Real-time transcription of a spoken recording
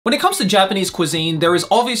When it comes to Japanese cuisine, there is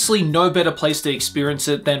obviously no better place to experience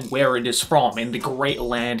it than where it is from, in the great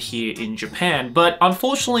land here in Japan. But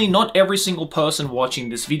unfortunately, not every single person watching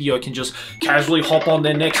this video can just casually hop on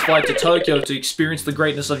their next flight to Tokyo to experience the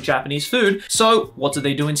greatness of Japanese food. So what do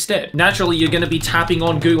they do instead? Naturally, you're going to be tapping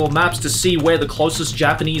on Google Maps to see where the closest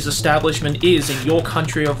Japanese establishment is in your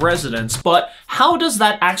country of residence. But how does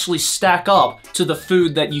that actually stack up to the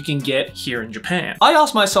food that you can get here in Japan? I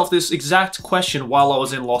asked myself this exact question while I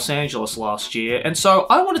was in Los Angeles last year, and so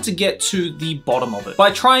I wanted to get to the bottom of it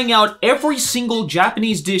by trying out every single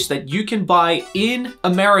Japanese dish that you can buy in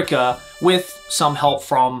America with some help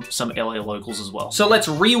from some LA locals as well. So let's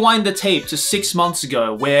rewind the tape to 6 months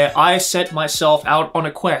ago, where I set myself out on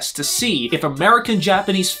a quest to see if American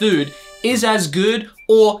Japanese food is as good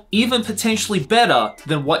or even potentially better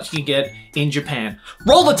than what you can get in Japan.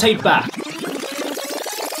 Roll the tape back.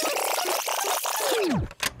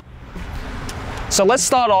 So let's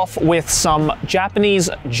start off with some Japanese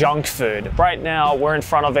junk food. Right now, we're in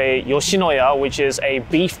front of a Yoshinoya, which is a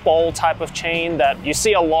beef bowl type of chain that you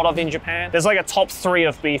see a lot of in Japan. There's like a top 3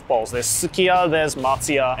 of beef bowls. There's Sukiya, there's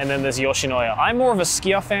Matsuya, and then there's Yoshinoya. I'm more of a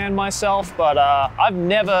Sukiya fan myself, but I've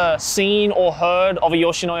never seen or heard of a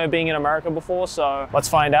Yoshinoya being in America before, so let's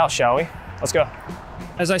find out, shall we? Let's go.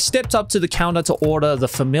 As I stepped up to the counter to order, the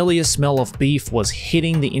familiar smell of beef was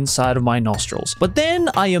hitting the inside of my nostrils. But then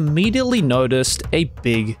I immediately noticed a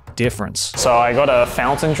big difference. So I got a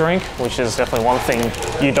fountain drink, which is definitely one thing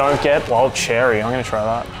you don't get. Wild cherry, I'm gonna try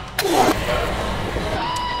that.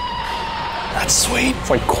 That's sweet. It's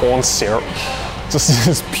like corn syrup.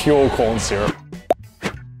 Just pure corn syrup.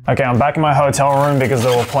 Okay, I'm back in my hotel room because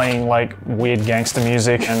they were playing like weird gangster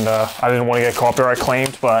music and I didn't want to get copyright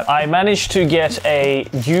claimed, but I managed to get a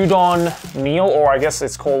gyudon meal, or I guess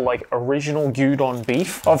it's called like original gyudon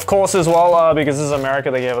beef. Of course as well, because this is America,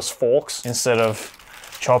 they gave us forks instead of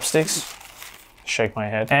chopsticks. Shake my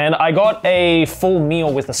head. And I got a full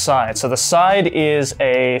meal with a side. So the side is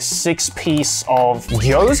a 6-piece of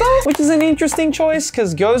gyoza, which is an interesting choice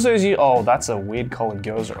because gyoza is, oh, that's a weird colored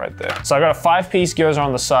gyoza right there. So I got a 5-piece gyoza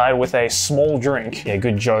on the side with a small drink. Yeah,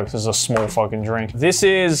 good joke. This is a small fucking drink. This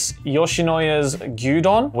is Yoshinoya's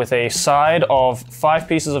gyudon with a side of 5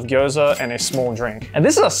 pieces of gyoza and a small drink. And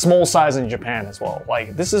this is a small size in Japan as well.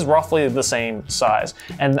 Like this is roughly the same size.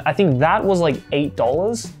 And I think that was like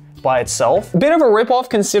 $8 by itself. A bit of a ripoff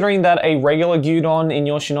considering that a regular gyudon in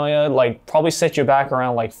Yoshinoya like probably set you back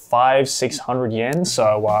around like 500-600 yen.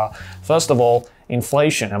 So first of all,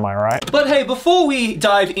 inflation, am I right? But hey, before we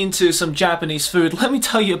dive into some Japanese food, let me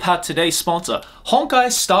tell you about today's sponsor,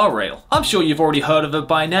 Honkai Star Rail. I'm sure you've already heard of it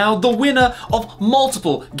by now, the winner of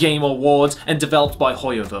multiple game awards and developed by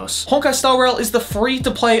Hoyoverse. Honkai Star Rail is the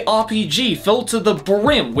free-to-play RPG filled to the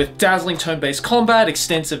brim with dazzling turn-based combat,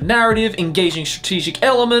 extensive narrative, engaging strategic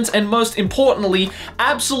elements, and most importantly,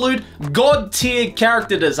 absolute god-tier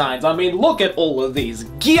character designs. I mean, look at all of these.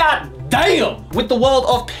 God damn! With the world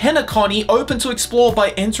of Penacony open to explore by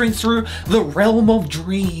entering through the realm of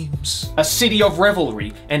dreams. A city of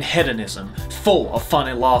revelry and hedonism, full of fun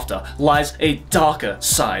and laughter, lies a darker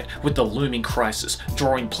side with the looming crisis,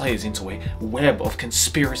 drawing players into a web of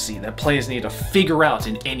conspiracy that players need to figure out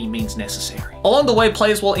in any means necessary. Along the way,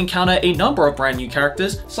 players will encounter a number of brand new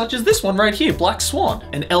characters, such as this one right here, Black Swan,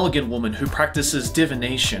 an elegant woman who practices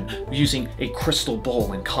divination using a crystal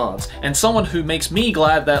ball and cards, and someone who makes me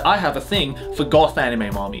glad that I have a thing for goth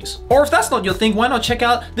anime mommies. Or if that's not your thing, why not check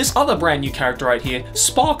out this other brand new character right here,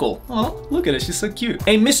 Sparkle. Oh, look at her, she's so cute.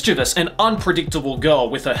 A mischievous and unpredictable girl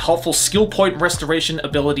with a helpful skill point restoration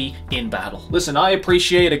ability in battle. Listen, I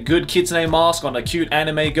appreciate a good kitsune mask on a cute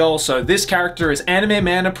anime girl, so this character is Anime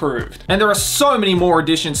Man approved. And there are so many more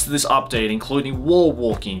additions to this update, including wall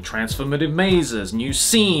walking, transformative mazes, new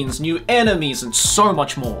scenes, new enemies, and so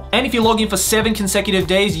much more. And if you log in for 7 consecutive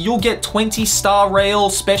days, you'll get 20 Star Rail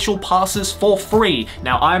special passes for free.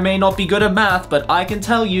 Now, I may not be good at math, but I can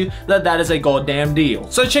tell you that that is a goddamn deal.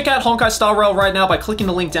 So check out Honkai Star Rail right now by clicking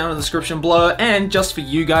the link down in the description below, and just for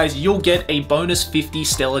you guys, you'll get a bonus 50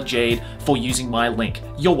 Stellar Jade for using my link.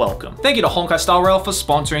 You're welcome. Thank you to Honkai Star Rail for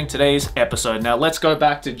sponsoring today's episode. Now let's go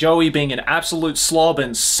back to Joey being an absolute slob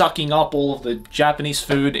and sucking up all of the Japanese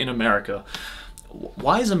food in America.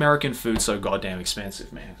 Why is American food so goddamn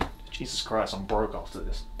expensive, man? Jesus Christ, I'm broke after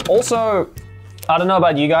this. Also, I don't know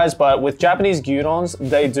about you guys, but with Japanese gyudons,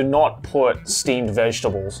 they do not put steamed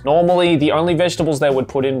vegetables. Normally, the only vegetables they would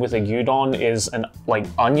put in with a gyudon is like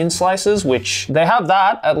onion slices, which they have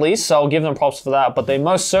that at least, so I'll give them props for that, but they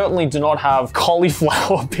most certainly do not have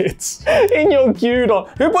cauliflower bits in your gyudon.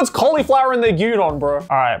 Who puts cauliflower in their gyudon, bro? All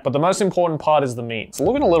right, but the most important part is the meat. It's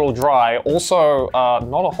looking a little dry. Also,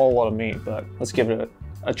 not a whole lot of meat, but let's give it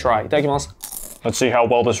a try. Itadakimasu. Let's see how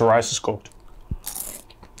well this rice is cooked.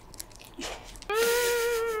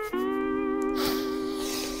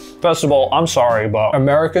 First of all, I'm sorry, but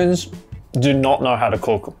Americans do not know how to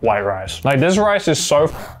cook white rice. Like, this rice is so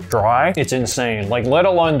dry, it's insane. Like, let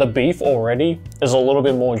alone the beef already is a little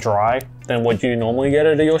bit more dry than what you normally get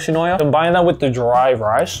at a Yoshinoya. Combine that with the dry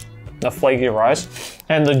rice, the flaky rice,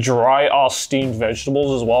 and the dry steamed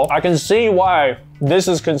vegetables as well. I can see why this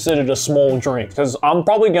is considered a small drink, because I'm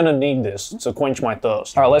probably gonna need this to quench my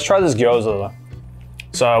thirst. All right, let's try this gyoza though.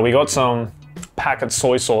 So we got some packet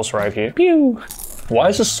soy sauce right here. Pew! Why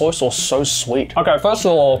is this soy sauce so sweet? Okay, first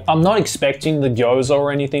of all, I'm not expecting the gyoza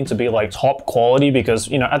or anything to be like top quality because,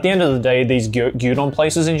 you know, at the end of the day, these gyudon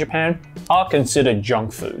places in Japan are considered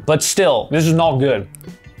junk food. But still, this is not good.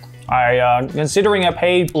 Considering I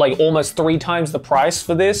paid like almost 3 times the price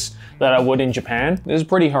for this that I would in Japan, this is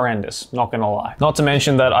pretty horrendous, not gonna lie. Not to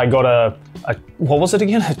mention that I got a what was it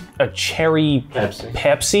again? A cherry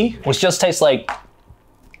Pepsi, which just tastes like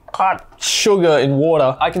hot sugar in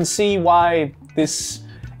water. I can see why this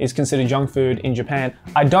is considered junk food in Japan.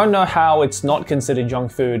 I don't know how it's not considered junk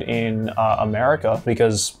food in America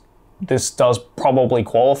because this does probably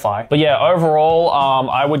qualify. But yeah, overall,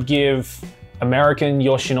 I would give American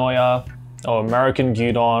Yoshinoya or American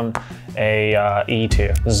gyudon a E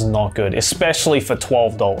tier. This is not good, especially for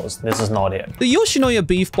 $12. This is not it. The Yoshinoya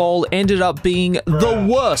beef bowl ended up being the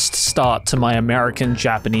worst start to my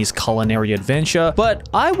American-Japanese culinary adventure, but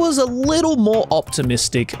I was a little more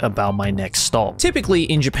optimistic about my next stop. Typically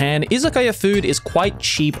in Japan, izakaya food is quite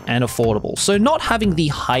cheap and affordable, so not having the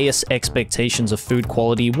highest expectations of food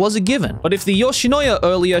quality was a given. But if the Yoshinoya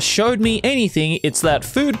earlier showed me anything, it's that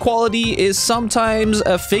food quality is sometimes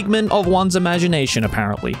a figment of one's imagination,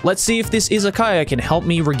 apparently. Let's see if this izakaya can help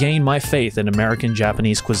me regain my faith in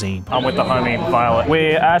American-Japanese cuisine. I'm with the homie Violet.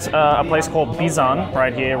 We're at a place called Bizan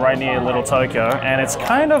right here, right near Little Tokyo, and it's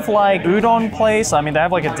kind of like udon place. I mean, they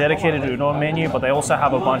have like a dedicated udon menu, but they also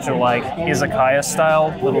have a bunch of like izakaya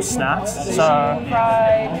style little snacks. So,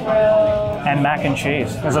 and mac and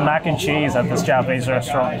cheese. There's a mac and cheese at this Japanese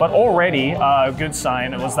restaurant. But already a good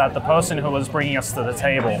sign was that the person who was bringing us to the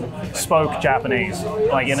table spoke Japanese,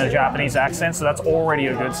 like in a Japanese accent. So that's already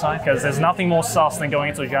a good sign, because there's nothing more sus than going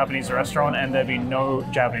into a Japanese restaurant and there be no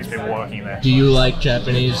Japanese people working there. Do you like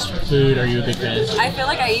Japanese food? Are you a big fan? I feel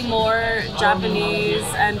like I eat more Japanese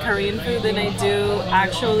and Korean food than I do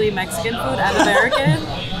actually Mexican food and American.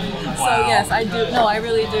 So yes, I do. No, I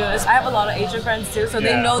really do. I have a lot of Asian friends too, so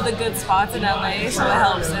they know the good spots in LA, so it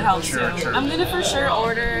helps. It helps too. I'm gonna for sure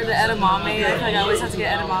order the edamame. I feel like I always have to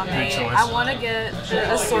get edamame. I want to get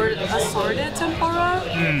the assorted tempura.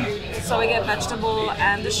 So I get vegetable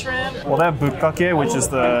and the shrimp. Well, they have bukkake, which is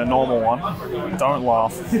the normal one. Don't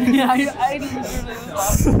laugh. Yeah, I didn't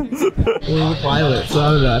Well, Violet, so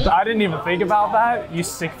I don't know. I didn't even think about that. You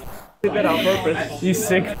sick. Did that on purpose. You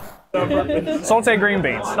sick. Sauteed green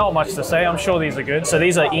beans, not much to say, I'm sure these are good. So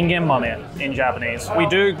these are ingen mame in Japanese. We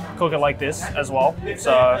do cook it like this as well,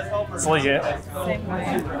 so it's legit. And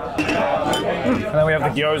then we have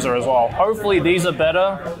the gyoza as well. Hopefully these are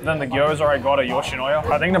better than the gyoza I got at Yoshinoya.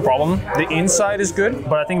 I think the problem, the inside is good,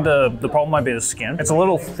 but I think the problem might be the skin. It's a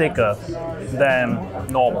little thicker than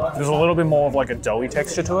normal. There's a little bit more of like a doughy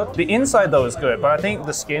texture to it. The inside though is good, but I think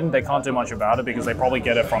the skin, they can't do much about it because they probably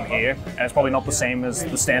get it from here, and it's probably not the same as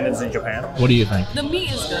the standards in Japan. What do you think? The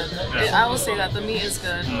meat is good. I will say that the meat is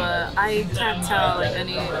good, but I can't tell like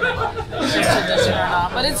any if it's tradition or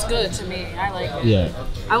not. But it's good to me. I like it. Yeah.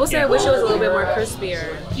 I would say I wish it was a little bit more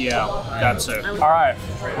crispier. Yeah, that's it. All right,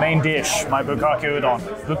 main dish, my bukkake udon.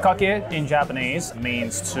 Bukkake in Japanese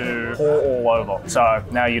means to pour all over. So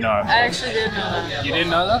now you know. I actually didn't know that. You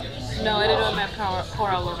didn't know that? No, I didn't know it meant pour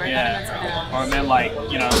all over. Yeah. Or it meant like,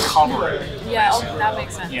 you know, cover it. Yeah, that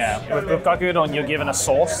makes sense. Yeah. With bukkake udon, you're given a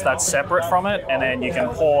sauce that's separate from it, and then you can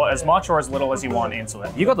pour as much or as little as you want into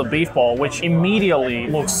it. You got the beef bowl, which immediately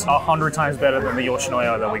looks 100 times better than the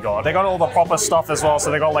Yoshinoya that we got. They got all the proper stuff as well. So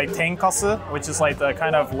they got like tenkasu, which is like the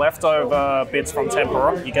kind of leftover bits from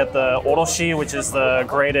tempura. You get the oroshi, which is the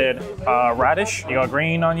grated radish. You got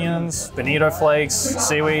green onions, bonito flakes,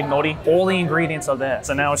 seaweed, nori. All the ingredients are there.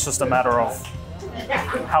 So now it's just a matter of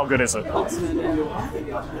how good is it.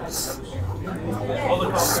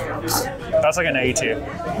 That's like an A tier.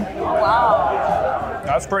 Wow.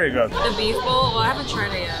 That's pretty good. The beef bowl, well, I haven't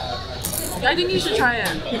tried it yet. I think you should try it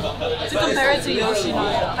to compare it to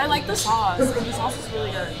Yoshinoya. I like the sauce. The sauce is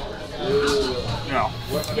really good. Yeah.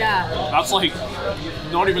 Yeah. That's like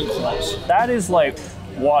not even close. That is like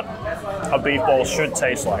what a beef bowl should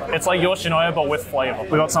taste like. It's like Yoshinoya, but with flavor.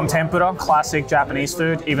 We got some tempura, classic Japanese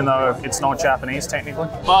food, even though it's not Japanese technically.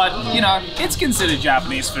 But, you know, it's considered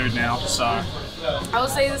Japanese food now, so. I would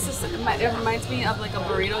say it reminds me of like a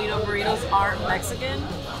burrito. You know, burritos aren't Mexican.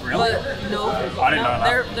 Really? But no. I didn't know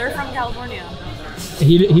that. They're from California.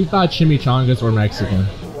 He thought chimichangas were Mexican.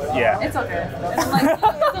 Yeah. It's okay.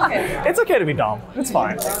 It's okay. It's okay to be dumb. It's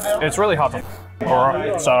fine. It's really hard to.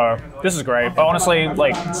 Alright, so this is great, but honestly,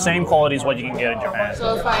 like, same quality as what you can get in Japan.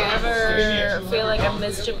 So if I ever feel like I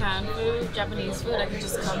miss Japanese food, I can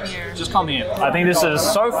just come here. Just come here. I think this is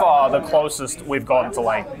so far the closest we've gotten to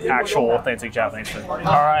like actual authentic Japanese food.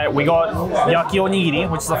 Alright, we got yaki onigiri,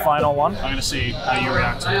 which is the final one. I'm gonna see how you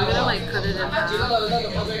react to it. I'm gonna like cut it in half.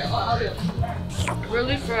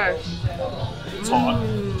 Really fresh. It's hot.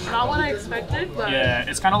 Not what I expected, but Yeah,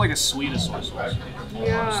 it's kind of like a sweeter soy sauce.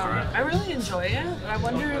 yeah, I really enjoy it. I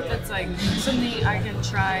wonder if it's like something I can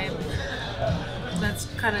try that's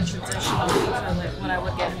kind of traditional to like what I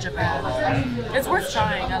would get in Japan. It's worth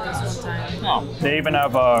trying at least one time. Oh. They even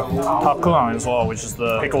have takuan as well, which is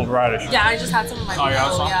the pickled radish. Yeah, I just had some of my yeah,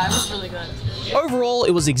 people. some? Yeah, it was really good. Overall,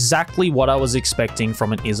 it was exactly what I was expecting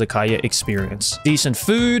from an izakaya experience. Decent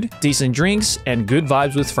food, decent drinks, and good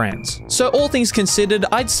vibes with friends. So all things considered,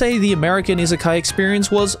 I'd say the American izakaya experience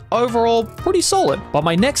was overall pretty solid. But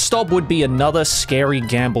my next stop would be another scary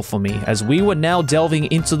gamble for me, as we were now delving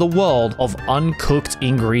into the world of uncooked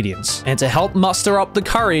ingredients. And to help muster up the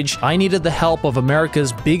courage, I needed the help of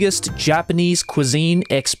America's biggest Japanese cuisine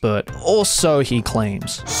expert, or so he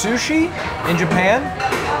claims. Sushi in Japan,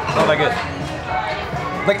 not that good.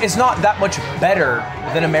 Like, it's not that much better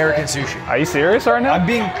than American sushi. Are you serious right now? I'm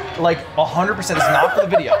being like 100%. It's not for the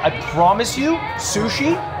video. I promise you,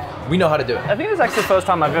 sushi, we know how to do it. I think it's actually the first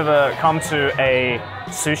time I've ever come to a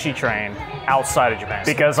sushi train outside of Japan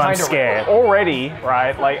because I'm Kinda scared. Already,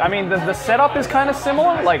 right? Like, I mean, the setup is kind of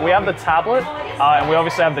similar. Like, we have the tablet and we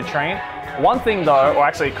obviously have the train. One thing though, or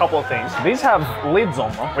actually a couple of things, these have lids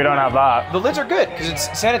on them. We don't have that. The lids are good because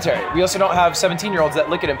it's sanitary. We also don't have 17-year-olds that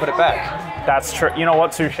lick it and put it back. That's true. You know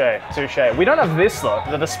what? Touche. Touche. We don't have this though,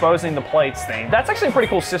 the disposing the plates thing. That's actually a pretty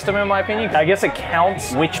cool system in my opinion. I guess it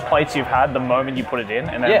counts which plates you've had the moment you put it in,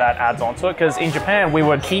 and then that adds onto it. Because in Japan, we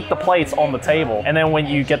would keep the plates on the table, and then when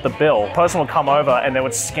you get the bill, the person would come over and they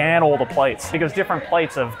would scan all the plates because different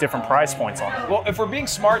plates have different price points on it. Well, if we're being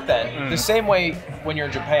smart then, the same way when you're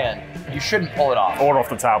in Japan, you shouldn't pull it off. Order off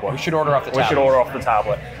the tablet. We should order off the tablet. We should order off the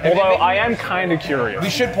tablet. Although I am kind of curious. We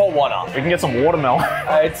should pull one off. We can get some watermelon.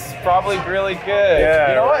 It's probably really good. Yeah.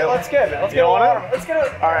 You know what? Let's get it. Let's get it. Let's get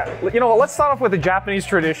it. All right. You know what? Let's start off with the Japanese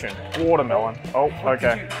tradition. Watermelon. Oh,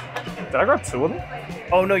 okay. Did I grab two of them?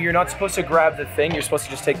 Oh no, you're not supposed to grab the thing. You're supposed to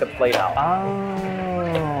just take the plate out.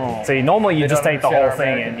 Oh. See, normally you just take the whole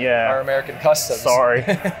thing and Our American customs. Sorry.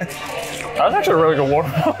 That was actually a really good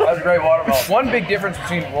watermelon. That was a great watermelon. One big difference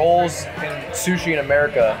between rolls and sushi in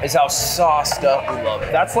America is how sauced up we love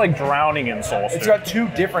it. That's like drowning in sauce. It's got two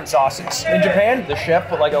different sauces. In Japan, the chef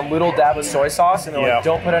put like a little dab of soy sauce and they're like,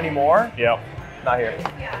 don't put any more. Yep. Not here.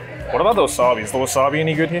 What about the wasabi? Is the wasabi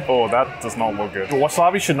any good here? Oh, that does not look good. The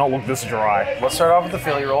wasabi should not look this dry. Let's start off with the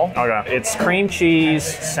Philly roll. Okay. It's cream cheese,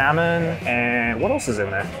 salmon, and what else is in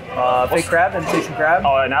there? Fake crab, imitation crab.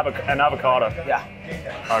 Oh, an avocado. Yeah.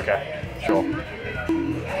 Okay. Sure.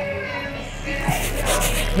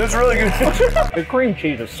 That's really good. The cream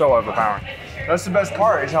cheese is so overpowering. That's the best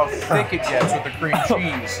part, is how thick it gets with the cream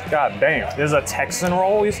cheese. God damn. There's a Texan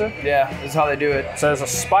roll, you said? Yeah, this is how they do it. So there's a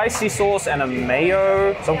spicy sauce and a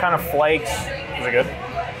mayo, some kind of flakes. Is it good?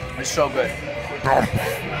 It's so good.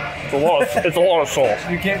 It's a lot of sauce.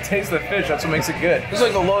 You can't taste the fish, that's what makes it good. This is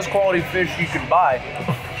like the lowest quality fish you can buy.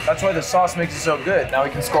 That's why the sauce makes it so good. Now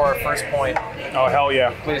we can score our first point. Oh, hell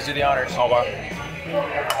yeah. Please do the honors. Hold on.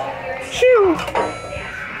 Shoo!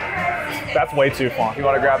 That's way too fun. You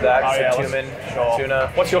want to grab that? Oh, yeah, cumin, tuna.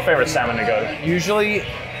 What's your favorite salmon to go? Usually,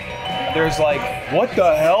 there's like, what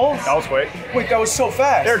the hell? That was quick. Wait, that was so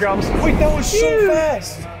fast. Here it comes. Wait, that was so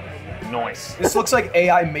fast. Nice. This looks like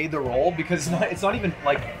AI made the roll because it's not even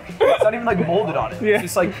like molded on it. Yeah. It's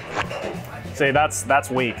just like, see, that's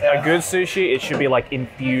weak. Yeah. A good sushi, it should be like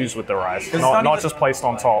infused with the rice, not not even- just placed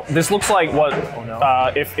on top. This looks like what,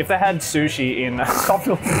 if they had sushi in...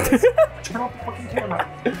 turn off the fucking camera.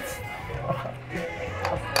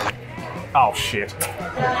 Oh, shit.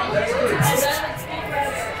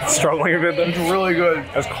 Struggling a bit then? It's really good.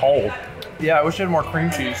 It's cold. Yeah, I wish it had more cream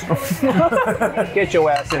cheese. Get your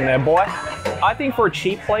ass in there, boy. I think for a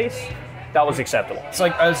cheap place, that was acceptable. It's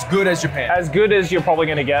like as good as Japan. As good as you're probably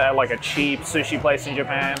gonna get at like a cheap sushi place in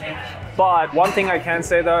Japan. But one thing I can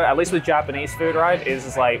say though, at least with Japanese food, right,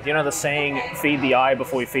 is like, you know the saying, feed the eye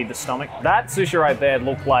before you feed the stomach? That sushi right there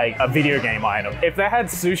looked like a video game item. If they had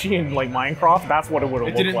sushi in like Minecraft, that's what it would have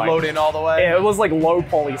looked like. It didn't load in all the way? Yeah, it was like low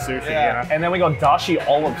poly sushi, you know? And then we got dashi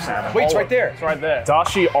olive salmon. Wait, it's right there. It's right there.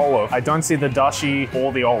 Dashi olive. I don't see the dashi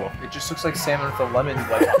or the olive. It just looks like salmon with a lemon.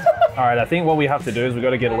 Like, all right, I think what we have to do is we got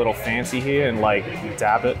to get a little fancy here and like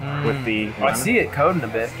dab it with the lemon. I see it coating a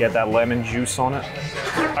bit. Get that lemon juice on it.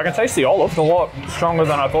 I can taste the olive. It's a lot stronger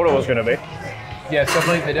than I thought it was going to be. Yeah, it's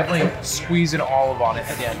definitely, they definitely squeeze an olive on it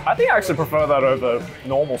at the end. I think I actually prefer that over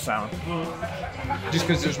normal salmon. Just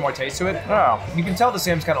because there's more taste to it? Yeah. You can tell the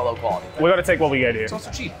salmon's kind of low quality. We got to take what we get here. It's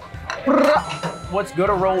also cheap. What's good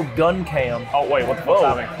old roll gun cam? Oh wait, what the fuck's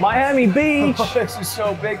happening? Miami Beach! This is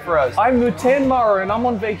so big for us. I'm Mutenmar and I'm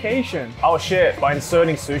on vacation. Oh shit, by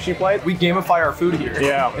inserting sushi plate? We gamify our food here.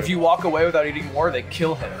 Yeah. If you walk away without eating more, they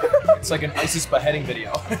kill him. It's like an ISIS beheading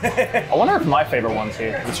video. I wonder if my favorite one's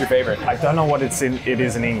here. What's your favorite? I don't know what it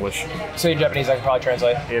is in English. Say in Japanese, I can probably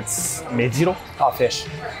translate. It's mejiro. Oh, fish.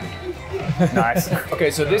 Nice. Okay,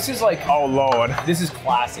 so this is like, Oh lord. this is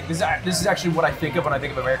classic. This is actually what I think of when I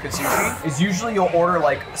think of American sushi. Is usually you'll order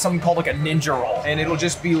like something called like a ninja roll, and it'll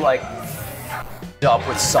just be like up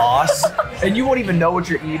with sauce, and you won't even know what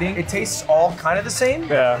you're eating. It tastes all kind of the same,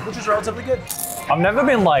 Yeah. which is relatively good. I've never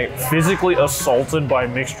been like physically assaulted by a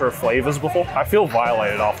mixture of flavors before. I feel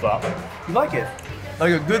violated off that. You like it?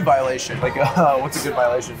 Like a good violation. Like what's a good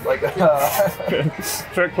violation? Like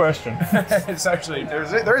Trick question. it's actually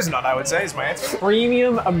there is none. I would say is my answer.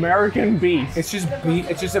 Premium American beef. It's just beef.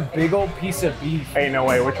 It's just a big old piece of beef. Ain't no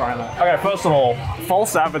way we're trying that. Okay, first of all,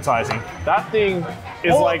 false advertising. That thing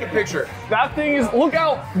is Hold like up the picture. That thing is look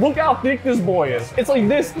how thick this boy is. It's like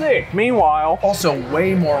this thick. Meanwhile, Also,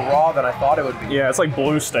 way more raw than I thought it would be. yeah, it's like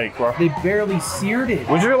blue steak, bro. They barely seared it.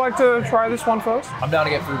 Would you like to try this one first? I'm down to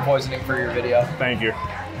get food poisoning for your video. Thank you.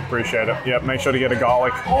 Appreciate it. Yep, make sure to get a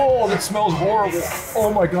garlic. Oh, that smells horrible.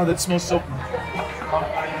 Oh my god, that smells so. If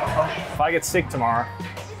I get sick tomorrow,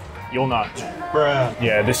 you'll know. Bruh.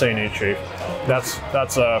 Yeah, this ain't it, chief. That's not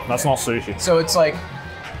sushi. So it's like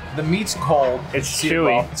the meat's cold. It's See it chewy.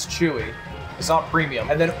 well, It's chewy. It's not premium.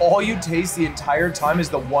 And then all you taste the entire time is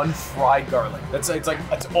the one fried garlic. That's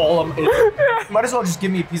all might as well just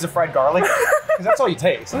give me a piece of fried garlic, because that's all you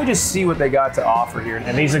taste. Let me just see what they got to offer here.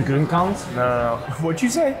 And these are gunkans? No. What'd you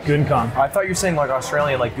say? Gunkan. I thought you were saying like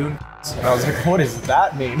Australian, like goon. And I was like, what does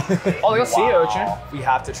that mean? Oh, they got sea urchin. We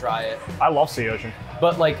have to try it. I love sea urchin.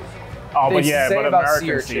 But like, Oh, they but yeah, say but about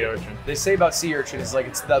American sea urchin. They say about sea urchin is like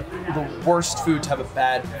it's the worst food to have a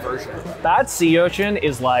bad version of. Bad sea urchin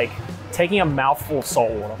is like taking a mouthful of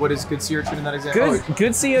salt water. What is good sea urchin in that example?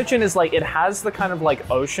 Good sea urchin is like, it has the kind of like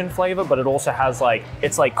ocean flavor, but it also has like,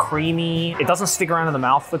 it's like creamy. It doesn't stick around in the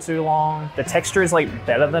mouth for too long. The texture is like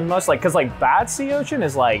better than most, like, cause like bad sea urchin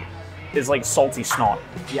is like salty snot.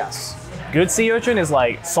 Yes. Good sea urchin is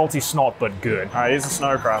like salty snot, but good. All right, here's a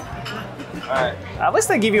snow crab. Alright. At least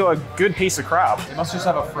they give you a good piece of crab. They must just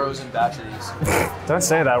have a frozen batch of these. Don't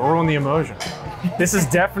say that, ruin the immersion. This is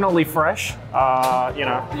definitely fresh. You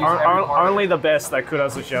know, only the best that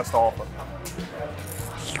Kudasu chefs to offer.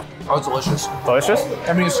 Oh, it's delicious. Delicious?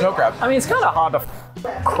 I mean, it's snow crab. I mean, it's kind of hard to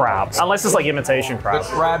crabs, unless it's like imitation The crab.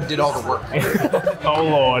 crab did all the work. Oh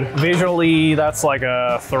lord. Visually, that's like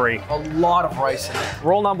a 3. A lot of rice in it.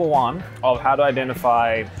 Rule number 1 of how to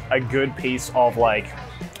identify a good piece of like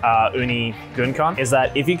uni gunkan is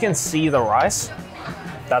that if you can see the rice,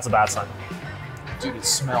 that's a bad sign. Dude, it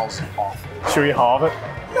smells awful. Should we halve it?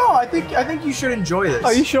 No, I think you should enjoy this.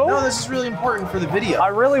 Are you sure? No, this is really important for the video. I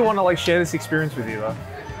really want to like share this experience with you though.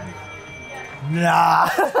 Nah.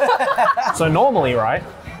 So normally, right,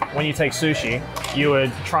 when you take sushi, you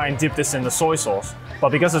would try and dip this in the soy sauce. But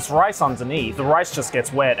because it's rice underneath, the rice just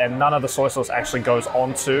gets wet and none of the soy sauce actually goes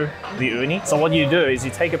onto the uni. So what you do is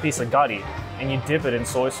you take a piece of gutty and you dip it in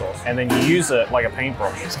soy sauce and then you use it like a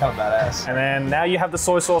paintbrush. It's kind of badass. And then now you have the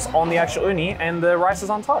soy sauce on the actual uni and the rice is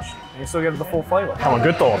untouched. And you still get the full flavor. Come on,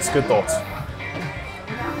 good thoughts, good thoughts.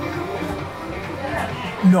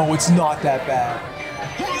 No, it's not that bad.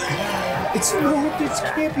 It's not. It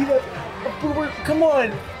can't be that. Come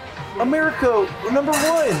on, America, number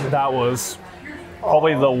 1. That was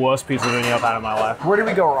probably the worst piece of uni I've had in my life. Where did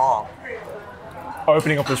we go wrong?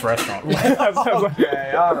 Opening up this restaurant.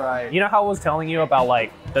 Okay, all right. You know how I was telling you about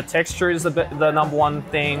like the texture is the number 1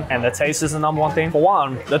 thing and the taste is the number 1 thing? For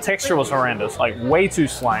one, the texture was horrendous, like way too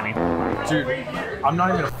slimy. Dude, I'm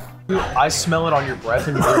not even I smell it on your breath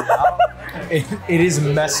and your mouth. It is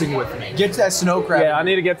messing with me. Get to that snow crab. Yeah, I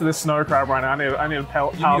need to get to this snow crab right now. I need a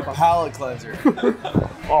palate. You need a palate cleanser.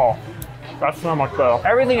 Oh, that's so much better.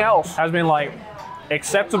 Everything else has been like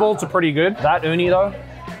acceptable to pretty good. That uni though,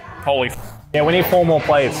 holy yeah, we need 4 more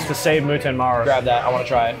plates to save Muten Maro. Grab that. I want to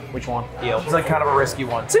try it. Which one? Eel. It's like kind of a risky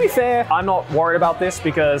one. To be fair, I'm not worried about this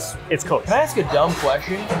because it's cooked. Can I ask a dumb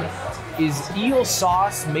question? Is eel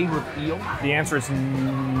sauce made with eel? The answer is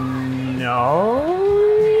no.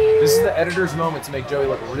 This is the editor's moment to make Joey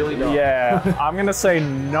look really dumb. Yeah, I'm gonna say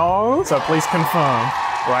no. So please confirm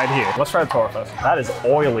right here. Let's try the toro first. That is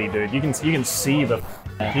oily, dude. You can see the.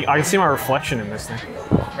 I can see my reflection in this thing.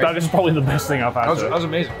 That is probably the best thing I've had. That was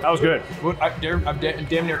amazing. That was good. I'm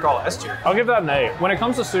damn near call it S tier. I'll give that an A. When it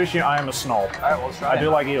comes to sushi, I am a snob. All right, well, let's try it. I do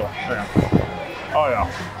like eel. Okay. Oh yeah.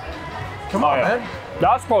 Come on, man.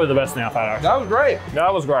 That's probably the best thing I've had, actually. That was great.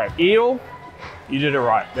 That was great. Eel, you did it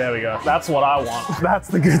right. There we go. That's what I want. That's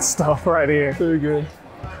the good stuff right here. Very good.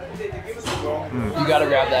 You gotta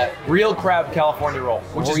grab that. Real crab California roll,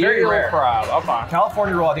 which is very rare. Crab, okay.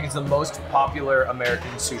 California roll, I think it's the most popular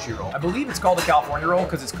American sushi roll. I believe it's called a California roll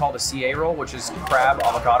because it's called a CA roll, which is crab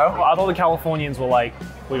avocado. Well, I thought the Californians were like,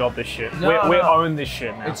 we got this shit. No, we no. own this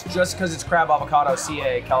shit now. It's just because it's crab avocado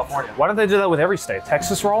CA California. Why don't they do that with every state?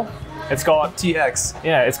 Texas roll? It's got, TX.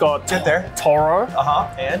 yeah, it's got Get there. Toro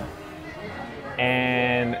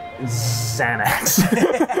And Xanax.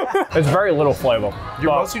 It's very little flavor.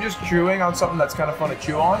 you're mostly just chewing on something that's kind of fun to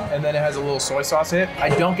chew on, and then it has a little soy sauce in it. I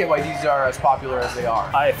don't get why these are as popular as they are.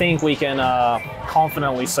 I think we can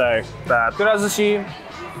confidently say that kurazushi,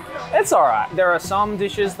 it's all right. There are some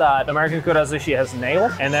dishes that American kurazushi has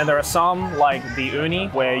nailed, and then there are some, like the uni,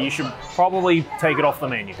 where you should probably take it off the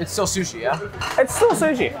menu. It's still sushi, yeah? It's still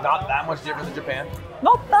sushi. Not that much different than Japan.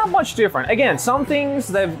 Not that much different. Again, some things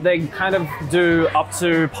they kind of do up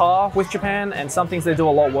to par with Japan, and some things they do a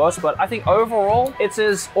lot worse, but I think overall, it's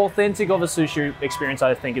as authentic of a sushi experience,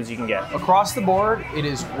 I think, as you can get. Across the board, it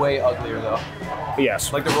is way uglier though.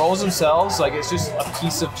 Yes. Like the rolls themselves, like it's just a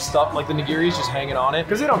piece of stuff, like the nigiri is just hanging on it.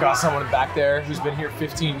 Because they don't got someone back there who's been here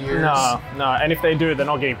 15 years. No, and if they do, they're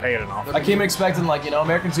not getting paid enough. I came expecting like,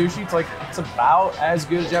 American sushi, it's about as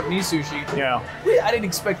good as Japanese sushi. Yeah. I didn't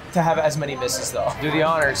expect to have as many misses though. Do the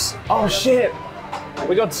honors. Oh shit!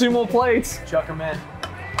 We got 2 more plates. Chuck them in.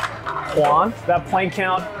 Juan, that plate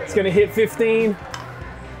count is gonna hit 15.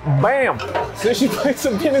 Bam! Sushi plates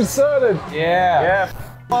have been inserted. Yeah. Yeah.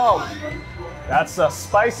 Oh, that's a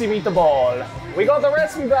spicy meatball. We got the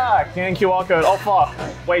recipe back. And QR code. Oh fuck!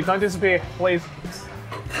 Wait, don't disappear, please.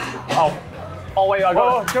 Oh wait, I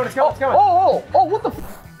got Oh, it. it's coming. Oh, what the?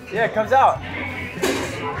 Yeah, it comes out.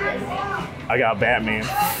 I got Batman.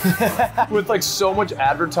 With like so much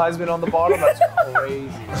advertisement on the bottom, that's crazy.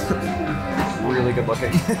 Really good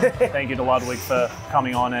looking. Thank you to Ludwig for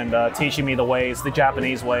coming on and teaching me the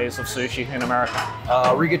Japanese ways of sushi in America.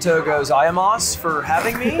 Arigato gozaimasu for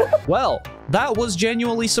having me. Well, that was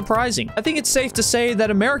genuinely surprising. I think it's safe to say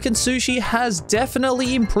that American sushi has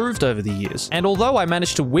definitely improved over the years. And although I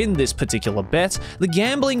managed to win this particular bet, the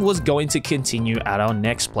gambling was going to continue at our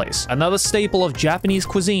next place. Another staple of Japanese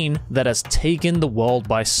cuisine that has taken the world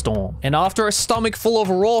by storm. And after a stomach full of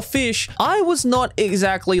raw fish, I was not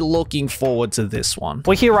exactly looking forward to this one.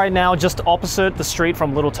 We're here right now just opposite the street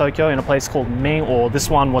from Little Tokyo in a place called Ming, or this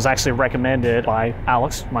one was actually recommended by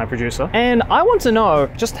Alex, my producer. And I want to know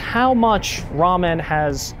just how much ramen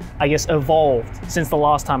has, I guess, evolved since the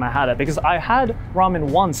last time I had it, because I had ramen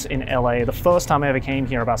once in LA, the first time I ever came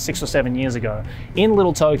here about 6 or 7 years ago in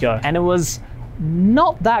Little Tokyo, and it was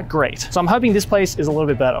not that great. So I'm hoping this place is a little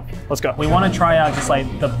bit better. Let's go. We want to try out just like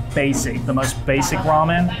the most basic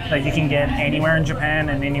ramen that you can get anywhere in Japan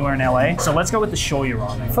and anywhere in LA. So let's go with the shoyu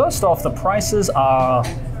ramen. First off, the prices are,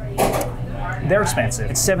 they're expensive.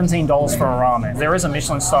 It's $17 for a ramen. There is a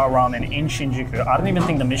Michelin star ramen in Shinjuku. I don't even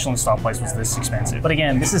think the Michelin star place was this expensive. But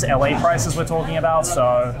again, this is LA prices we're talking about,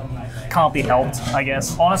 so can't be helped, I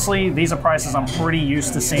guess. Honestly, these are prices I'm pretty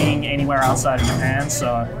used to seeing anywhere outside of Japan,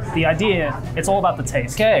 so the idea, it's all about the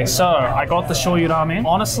taste. Okay, so I got the shoyu ramen.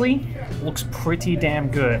 Honestly, looks pretty damn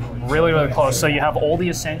good. Really, really close. So you have all the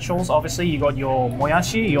essentials. Obviously, you got your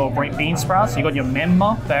moyashi, your bean sprouts, you got your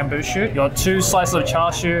menma, bamboo shoot, you got 2 slices of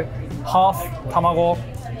chashu, half tamago,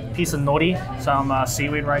 piece of nori, some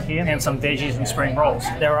seaweed right here, and some veggies and spring rolls.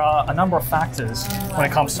 There are a number of factors when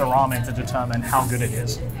it comes to ramen to determine how good it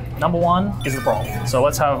is. Number 1 is the broth. So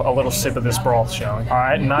let's have a little sip of this broth, shall we? All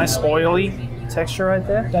right, nice oily texture right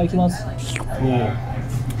there. Ooh,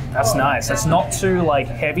 that's nice. It's not too like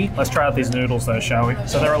heavy. Let's try out these noodles though, shall we?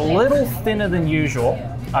 So they're a little thinner than usual,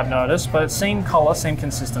 I've noticed, but same color, same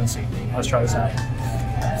consistency. Let's try this out.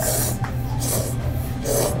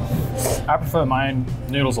 I prefer my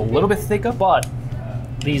noodles a little bit thicker, but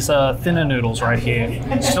These thinner noodles right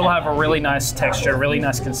here still have a really nice texture, really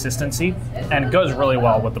nice consistency, and it goes really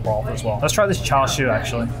well with the broth as well. Let's try this char siu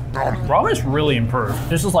actually. Ramen's really improved.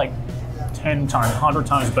 This is like 10 times, 100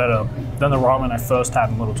 times better than the ramen I first had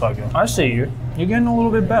in Little Tokyo. I see you. You're getting a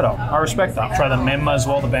little bit better. I respect that. Try the memma as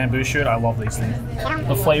well, the bamboo shoot. I love these things.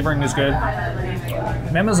 The flavoring is good.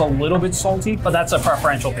 Memma's a little bit salty, but that's a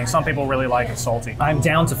preferential thing. Some people really like it salty. I'm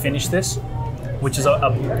down to finish this, which is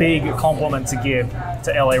a big compliment to give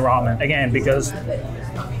to LA ramen. Again, because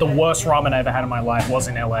the worst ramen I ever had in my life was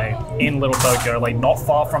in LA, in Little Tokyo, like not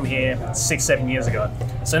far from here, 6-7 years ago.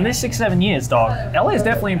 So in this 6-7 years, dog, LA has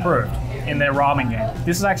definitely improved in their ramen game.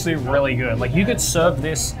 This is actually really good. Like you could serve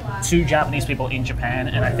this to Japanese people in Japan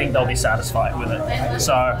and I think they'll be satisfied with it.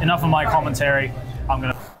 So enough of my commentary. I'm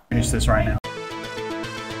gonna finish this right now.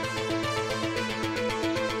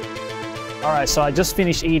 All right, so I just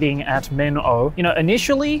finished eating at Men-O. You know,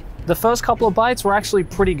 initially, the first couple of bites were actually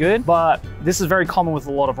pretty good, but this is very common with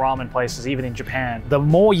a lot of ramen places, even in Japan. The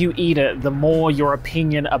more you eat it, the more your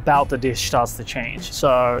opinion about the dish starts to change.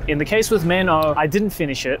 So in the case with Men-O, I didn't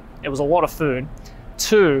finish it. It was a lot of food.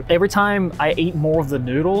 2, every time I ate more of the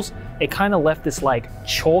noodles, it kind of left this like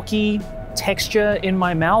chalky texture in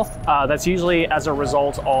my mouth. That's usually as a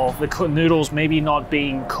result of the noodles maybe not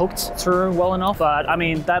being cooked through well enough. But I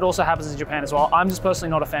mean, that also happens in Japan as well. I'm just personally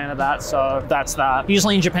not a fan of that, so that's that.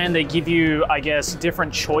 Usually in Japan, they give you, I guess,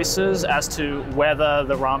 different choices as to whether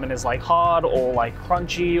the ramen is like hard or like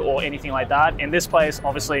crunchy or anything like that. In this place,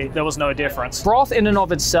 obviously, there was no difference. Broth in and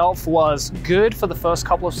of itself was good for the first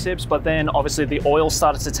couple of sips, but then obviously the oil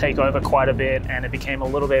started to take over quite a bit and it became a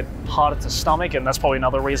little bit harder to stomach, and that's probably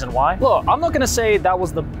another reason why. Look, I'm not gonna say that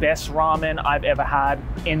was the best ramen I've ever had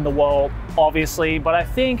in the world, obviously, but I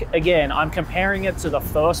think, again, I'm comparing it to the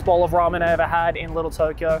first bowl of ramen I ever had in Little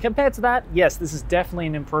Tokyo. Compared to that, yes, this is definitely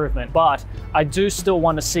an improvement, but I do still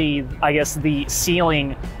want to see, I guess, the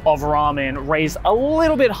ceiling of ramen raised a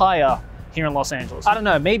little bit higher here in Los Angeles. I don't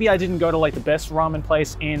know, maybe I didn't go to like the best ramen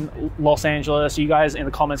place in Los Angeles. You guys in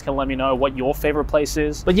the comments can let me know what your favorite place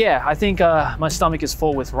is. But yeah, I think my stomach is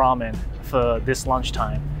full with ramen for this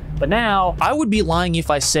lunchtime. But now, I would be lying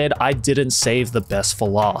if I said I didn't save the best for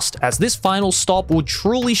last, as this final stop will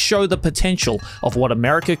truly show the potential of what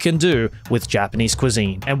America can do with Japanese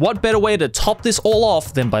cuisine. And what better way to top this all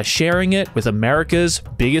off than by sharing it with America's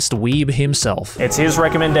biggest weeb himself. It's his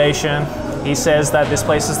recommendation. He says that this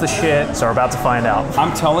place is the shit, so we're about to find out.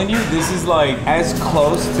 I'm telling you, this is like as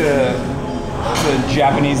close to the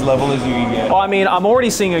Japanese level as you can get. Well, I mean, I'm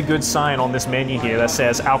already seeing a good sign on this menu here that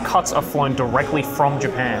says our cuts are flown directly from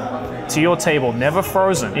Japan to your table, never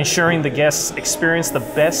frozen, ensuring the guests experience the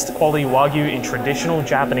best quality Wagyu in traditional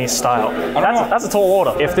Japanese style. That's a tall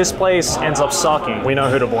order. If this place ends up sucking, we know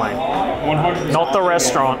who to blame. 100%. Not the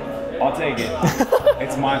restaurant. I'll take it.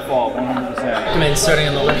 It's my fault, 100%. Recommend starting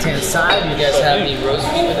on the left-hand side. You guys have the roast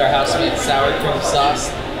beef with our house-made sour cream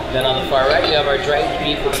sauce. Then on the far right, you have our dried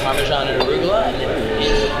beef with Parmesan and arugula, and then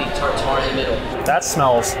in with the tartare in the middle. That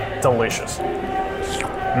smells delicious.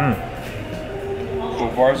 So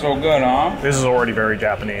far, so good, huh? This is already very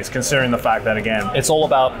Japanese, considering the fact that, again, it's all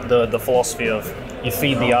about the philosophy of you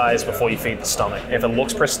feed the eyes before you feed the stomach. If it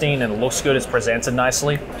looks pristine and it looks good, it's presented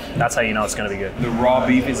nicely, that's how you know it's going to be good. The raw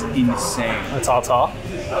beef is insane. The tartare?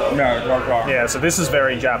 No, tartare. Yeah, so this is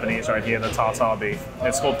very Japanese right here, the tartare beef.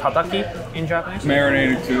 It's called tataki in Japanese.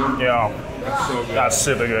 Marinated too. Yeah, That's so good. that's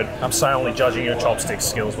super good. I'm silently judging your chopstick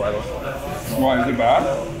skills, by the way. Why, is it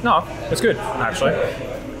bad? No, it's good, actually.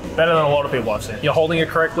 Better than a lot of people I've seen. You're holding it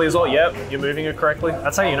correctly as well. Yep, you're moving it correctly.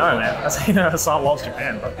 That's how you know, man. That's how you know Hasan loves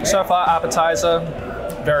Japan, bro. So far, appetizer,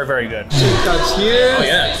 very, very good. Cuts here. Oh,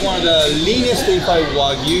 yeah. It's one of the leanest A5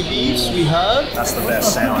 Wagyu beefs we have. That's the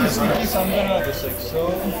best sound, isn't it? Just like so.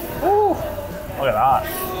 Ooh, look at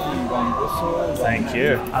that. Thank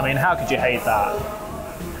you. I mean, how could you hate that?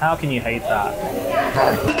 How can you hate that?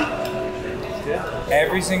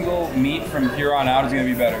 Every single meat from here on out is gonna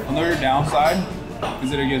be better. Another downside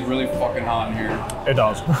is that it gets really fucking hot in here. It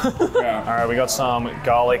does. Yeah. All right, we got some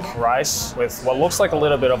garlic rice with what looks like a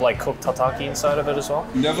little bit of like cooked tataki inside of it as well.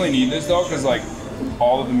 You definitely need this though, because like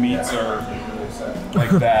all of the meats are like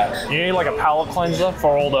that. You need like a palate cleanser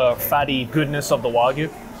for all the fatty goodness of the Wagyu.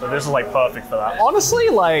 So this is like perfect for that. Honestly,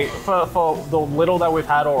 like for the little that we've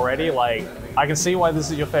had already, like I can see why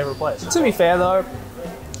this is your favorite place. To be fair though,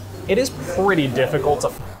 it is pretty difficult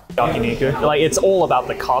to yakiniku. Like it's all about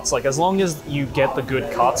the cuts. Like as long as you get the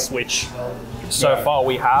good cuts, which so far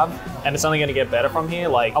we have, and it's only going to get better from here.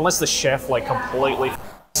 Like unless the chef like completely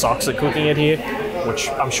sucks at cooking it here, which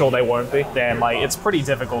I'm sure they won't be, then like it's pretty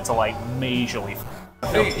difficult to like majorly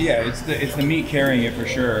Yeah, it's the meat carrying it for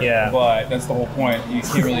sure. Yeah. But that's the whole point. You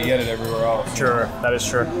can't really get it everywhere else. Sure, that is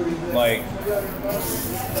true. Like,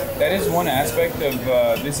 that is one aspect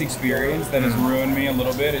of this experience that has ruined me a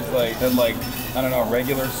little bit. It's like that, like, I don't know,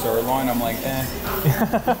 regular sirloin. I'm like,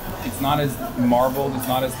 it's not as marbled. It's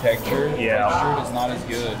not as textured. Yeah. Textured. It's not as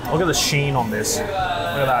good. Look at the sheen on this. Look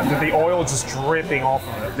at that. The oil just dripping off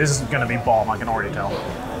of it. This is going to be bomb. I can already tell.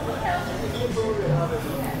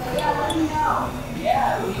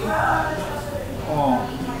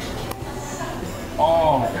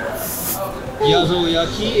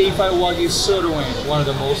 Yazooyaki A5 Wagyu sirloin, one of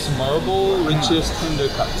the most marble, richest tender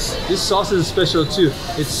cuts. This sauce is special too.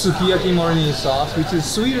 It's sukiyaki marinade sauce, which is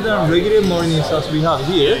sweeter than regular marinade sauce we have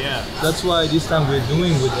here. Yeah. That's why this time we're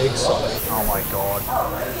doing with egg sauce. Oh my god.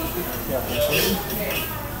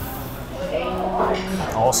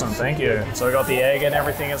 Awesome, thank you. So we got the egg and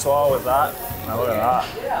everything as well with that. Now look at that.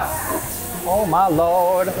 Oh my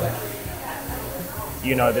lord.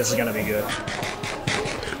 You know this is gonna be good.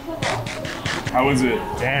 How was it?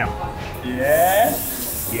 Damn. Yeah.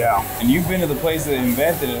 Yeah. And you've been to the place that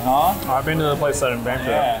invented it, huh? I've been to the place that invented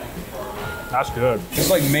it. That's good. It's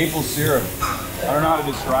like maple syrup. I don't know how to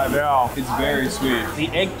describe it. Yeah. It's very sweet. The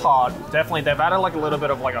egg part, definitely, they've added like a little bit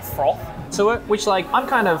of like a froth to it, which like I'm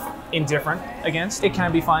kind of indifferent against. It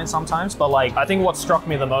can be fine sometimes, but like I think what struck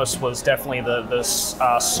me the most was definitely the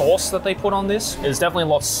sauce that they put on this is definitely a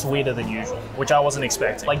lot sweeter than usual, which I wasn't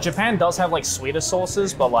expecting. Like Japan does have like sweeter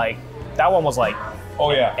sauces, but like that one was like,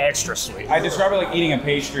 oh yeah, extra sweet. I describe it like eating a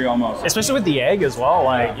pastry almost. Especially with the egg as well,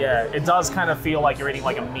 like yeah, it does kind of feel like you're eating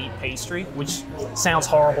like a meat pastry, which sounds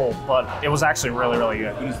horrible, but it was actually really, really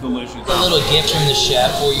good. It is delicious. A little gift from the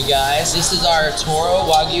chef for you guys. This is our Toro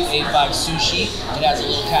Wagyu A5 sushi. It has a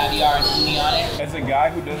little caviar and uni on it. As a guy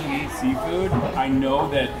who doesn't eat seafood, I know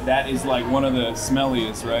that is like one of the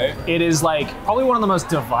smelliest, right? It is like probably one of the most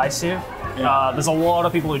divisive. Yeah. There's a lot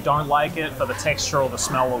of people who don't like it for the texture or the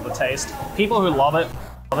smell or the taste. People who love it.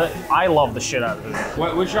 I love the shit out of it.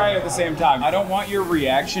 We'll try it at the same time. I don't want your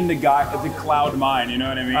reaction to cloud mine, you know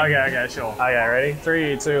what I mean? Okay, sure. Okay, ready?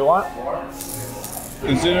 3, 2, 1.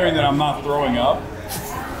 Considering that I'm not throwing up,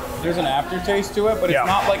 there's an aftertaste to it, but it's Yeah.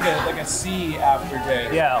 not like a sea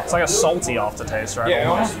aftertaste. Yeah, it's like a salty aftertaste, right? Yeah, it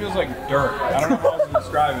almost feels like dirt. I don't know how else to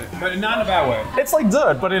describe it, but not in a bad way. It's like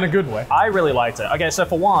dirt, but in a good way. I really liked it. Okay, so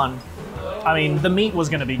for one, I mean, the meat was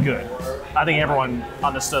going to be good. I think everyone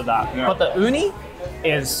understood that. Yeah. But the uni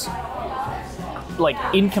is like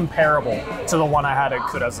incomparable to the one I had at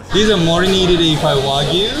Kurazu. These are marinated A5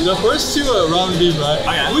 Wagyu. The first two are round beef, right?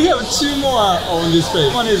 Okay. We have two more on this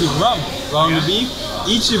page. One is round beef.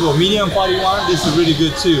 Ichibo, medium fatty one. This is really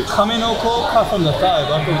good too. Kamenoko, cut from the thigh,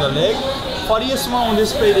 back of the leg. Fattiest one on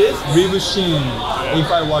this plate is rib shin,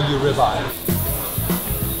 A5 Wagyu ribeye.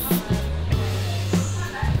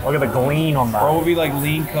 Look at the gleam on that. Or it would be like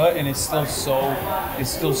lean cut, and it's still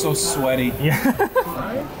so sweaty. Yeah.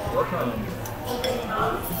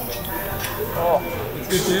 It's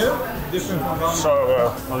good too. Different from round.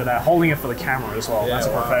 So look at that, holding it for the camera as well. That's a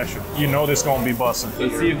professional. You know this gonna be busting.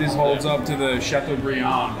 Let's see if this holds up to the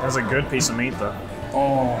Chateaubriand. That's a good piece of meat though.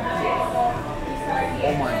 Oh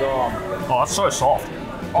my god. Oh, that's so soft.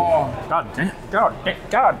 Oh, God damn. God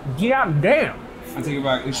damn. I take it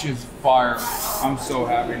back. This shit's fire. I'm so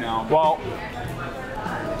happy now. Well,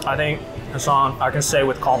 I think, Hasan, I can say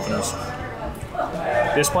with confidence,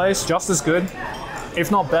 this place, just as good,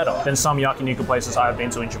 if not better, than some yakiniku places I have been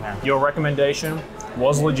to in Japan. Your recommendation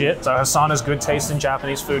was legit, so Hasan has good taste in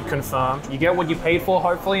Japanese food confirmed. You get what you paid for,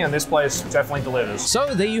 hopefully, and this place definitely delivers.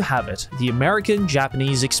 So there you have it, the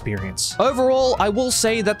American-Japanese experience. Overall, I will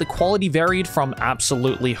say that the quality varied from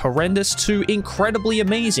absolutely horrendous to incredibly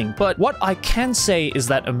amazing, but what I can say is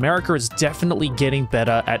that America is definitely getting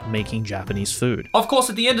better at making Japanese food. Of course,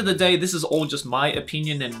 at the end of the day, this is all just my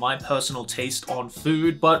opinion and my personal taste on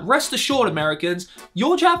food, but rest assured, Americans,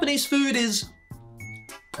 your Japanese food is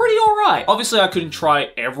pretty alright. Obviously, I couldn't try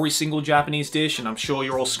every single Japanese dish, and I'm sure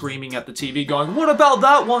you're all screaming at the TV going, what about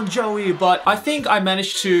that one, Joey? But I think I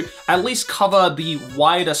managed to at least cover the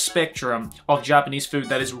wider spectrum of Japanese food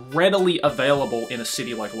that is readily available in a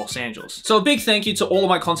city like Los Angeles. So a big thank you to all of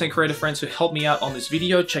my content creator friends who helped me out on this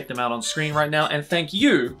video. Check them out on screen right now, and thank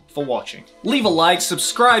you for watching. Leave a like,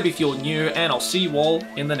 subscribe if you're new, and I'll see you all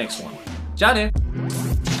in the next one. Ciao!